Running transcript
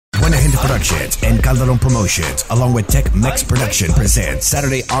Buena Gente Productions and Calderon Promotions, along with Tech Mex Production, presents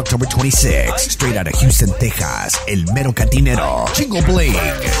Saturday, October 26th, straight out of Houston, Texas, El Mero Cantinero, Chingo Bling.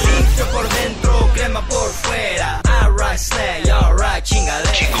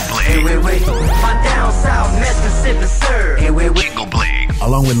 Chingo Bling,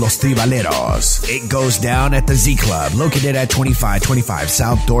 along with Los Tribaleros. It goes down at the Z Club, located at 2525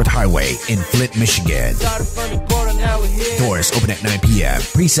 South Dort Highway in Flint, Michigan. Doors open at 9 p.m.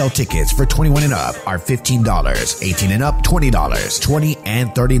 Pre-sale tickets for 21 and up are $15, 18 and up $20, 20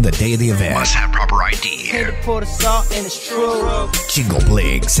 and 30 the day of the event. Must have proper ID. Chingo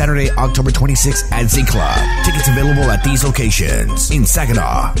Bling, Saturday, October 26th at Z Club. Tickets available at these locations: in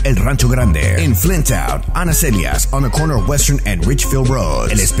Saginaw, El Rancho Grande; in Flintown, Ana Celias on the corner of Western and Richfield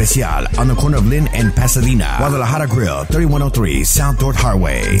Roads; El Especial on the corner of Lynn and Pasadena; Guadalajara Grill, 3103 South Dort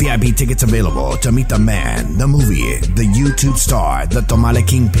Highway. VIP tickets available to meet the man, the movie, the YouTube star, the Tomale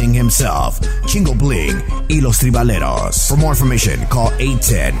Kingpin himself, Chingo Bling y Los Tribaleros. For more information, call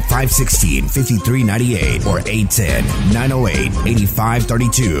 810-516-5398 or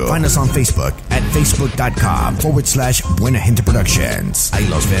 810-908-8532. Find us on Facebook at facebook.com/Buena Gente Productions. Ahí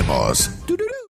los vemos.